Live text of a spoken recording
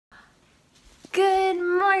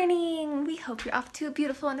hope you're off to a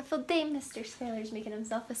beautiful, wonderful day. Mr. Skylar's making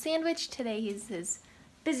himself a sandwich. Today is his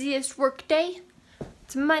busiest work day.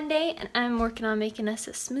 It's Monday, and I'm working on making us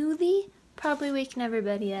a smoothie. Probably waking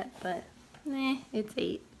everybody up, but it's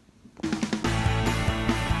 8.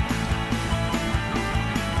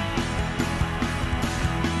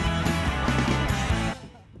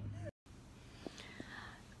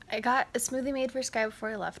 I got a smoothie made for Sky before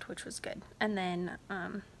I left, which was good. And then,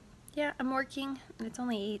 yeah, I'm working, and it's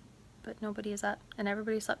only 8, but nobody is up, and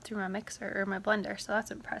everybody slept through my mixer, or my blender, so that's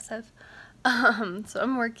impressive. So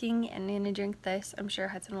I'm working, and I'm gonna drink this. I'm sure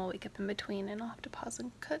Hudson will wake up in between, and I'll have to pause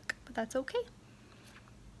and cook, but that's okay.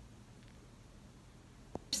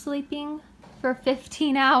 Sleeping for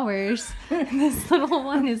 15 hours, and this little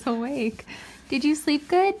one is awake. Did you sleep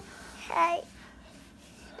good? Hi.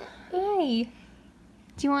 Hi.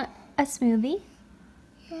 Do you want a smoothie?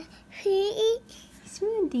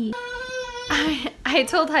 Smoothie. I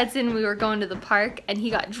told Hudson we were going to the park, and he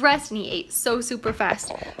got dressed and he ate so super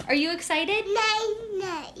fast. Are you excited?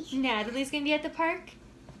 No. Natalie's gonna be at the park?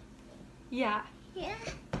 Yeah. Yeah.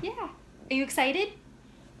 Yeah. Are you excited?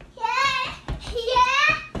 Yeah.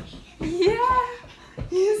 Yeah.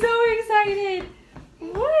 He's so excited.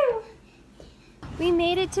 Woo! We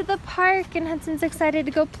made it to the park, and Hudson's excited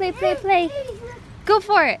to go play. Go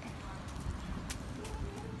for it.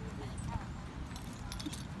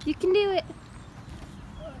 You can do it.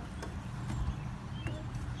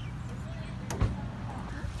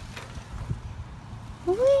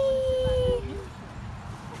 Whee!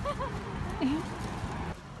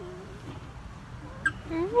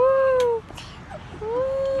 Woo!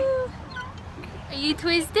 Woo! Are you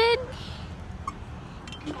twisted?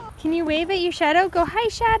 Can you wave at your shadow? Go, hi,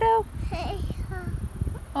 shadow. Hey.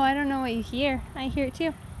 Oh, I don't know what you hear. I hear it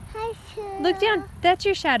too. Hi, Shadow. Look down. That's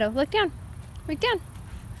your shadow. Look down. Look down.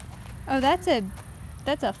 Oh, that's a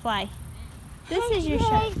fly. This is your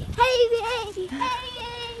shadow.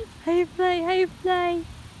 Hi, fly. Hi, fly.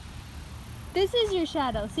 This is your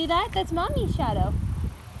shadow. See that? That's Mommy's shadow.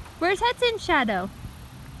 Where's Hudson's shadow?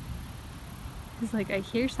 He's like, I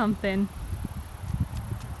hear something.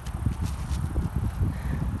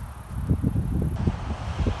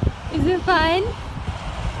 Is it fun?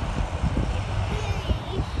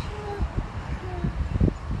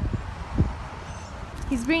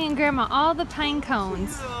 He's bringing Grandma all the pine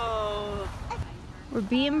cones. We're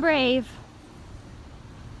being brave.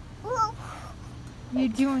 You're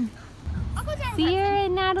doing. Sierra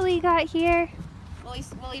and Natalie got here. Will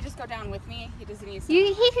he just go down with me? He doesn't need some.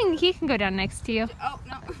 He can go down next to you. Oh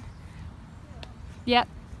no. Yep.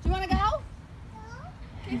 Do you want to go?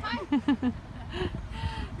 Okay, fine.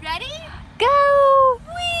 Ready? Go!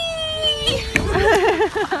 Whee!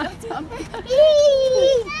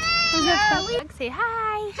 Say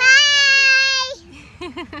hi. Hi.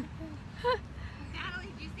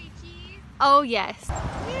 Natalie, did you say cheese? Oh yes.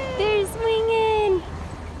 There's Wingin.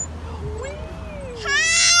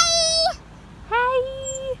 Hi. Hi.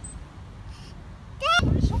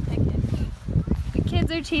 The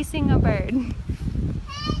kids are chasing a bird.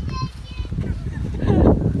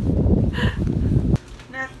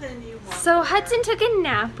 So Hudson took a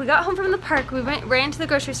nap. We got home from the park. We ran to the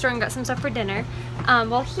grocery store and got some stuff for dinner.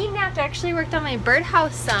 While he napped, I actually worked on my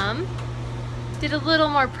birdhouse some. Did a little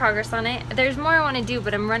more progress on it. There's more I want to do,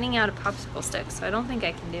 but I'm running out of popsicle sticks, so I don't think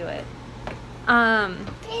I can do it. Never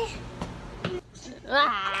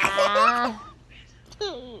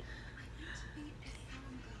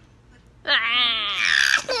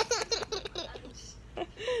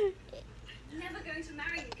going to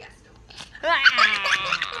marry you, Gaston.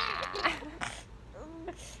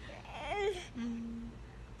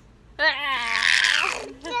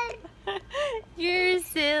 You're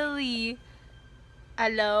silly.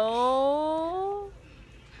 Hello?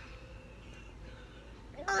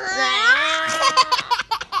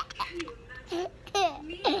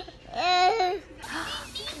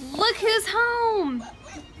 Look who's home.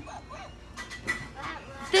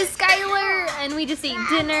 This Skylar, and we just ate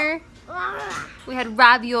dinner. We had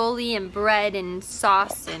ravioli and bread and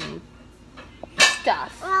sauce and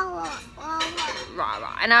stuff.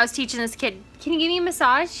 And I was teaching this kid, can you give me a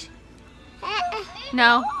massage?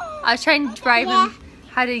 No? I was trying to drive him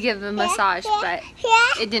how to give him a massage, but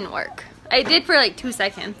it didn't work. I did for like 2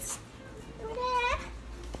 seconds.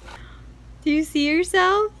 Do you see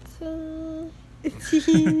yourself?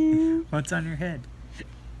 What's on your head?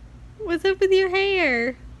 What's up with your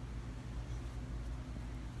hair?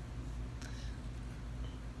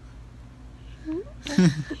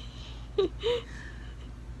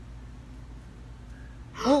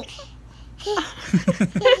 Oh.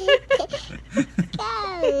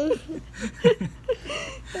 Go.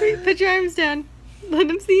 Put your arms down. Let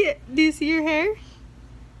him see it. Do you see your hair?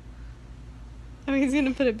 Oh, he's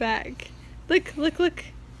gonna put it back. Look, look, look.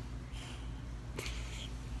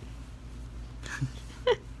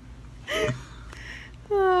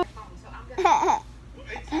 Oh.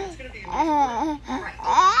 It's gonna be right.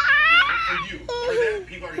 For you, for them,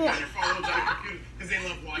 people are getting their phones on their computer because they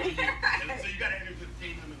love watching you. And so you gotta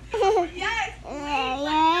entertain them. Yes.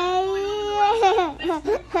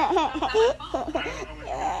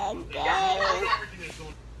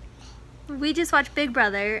 We just watched Big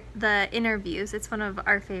Brother, the interviews. It's one of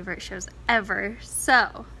our favorite shows ever.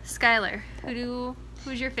 So, Skylar,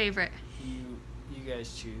 who's your favorite? You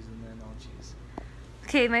guys choose and then I'll choose.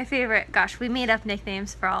 Okay, my favorite. Gosh, we made up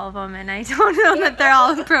nicknames for all of them, and I don't know that they're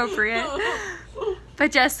all appropriate.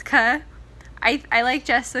 But Jessica, I like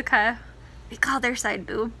Jessica. We called her side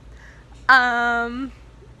boob.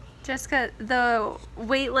 Jessica, the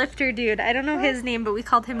weightlifter dude. I don't know his name, but we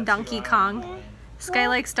called him Donkey Kong. Sky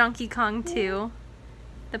likes Donkey Kong too.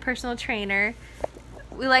 The personal trainer.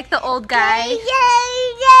 We like the old guy.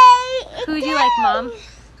 Who do you like, Mom?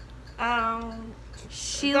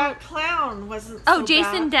 That clown wasn't Oh, so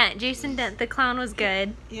Jason bad. Dent. Jason Dent. The clown was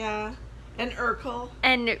good. Yeah. And Urkel.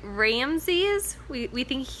 And Ramses, we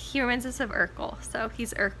think he reminds us of Urkel, so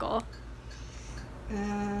he's Urkel.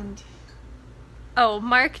 And Oh,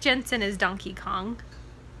 Mark Jensen is Donkey Kong.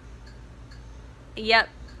 Yep,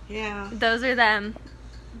 yeah. those are them.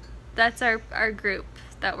 That's our group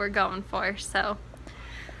that we're going for, so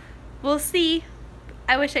we'll see.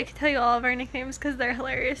 I wish I could tell you all of our nicknames because they're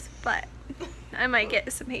hilarious, but I might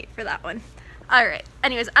get some hate for that one. Alright,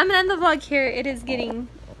 anyways, I'm going to end the vlog here. It is getting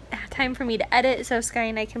time for me to edit so Sky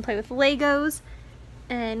and I can play with Legos.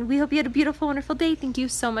 And we hope you had a beautiful, wonderful day. Thank you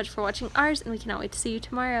so much for watching ours, and we cannot wait to see you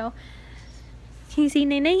tomorrow. Can you say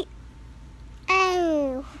night-night?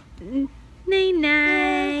 Oh.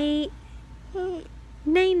 Night-night.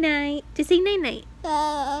 Night-night. Just say night-night.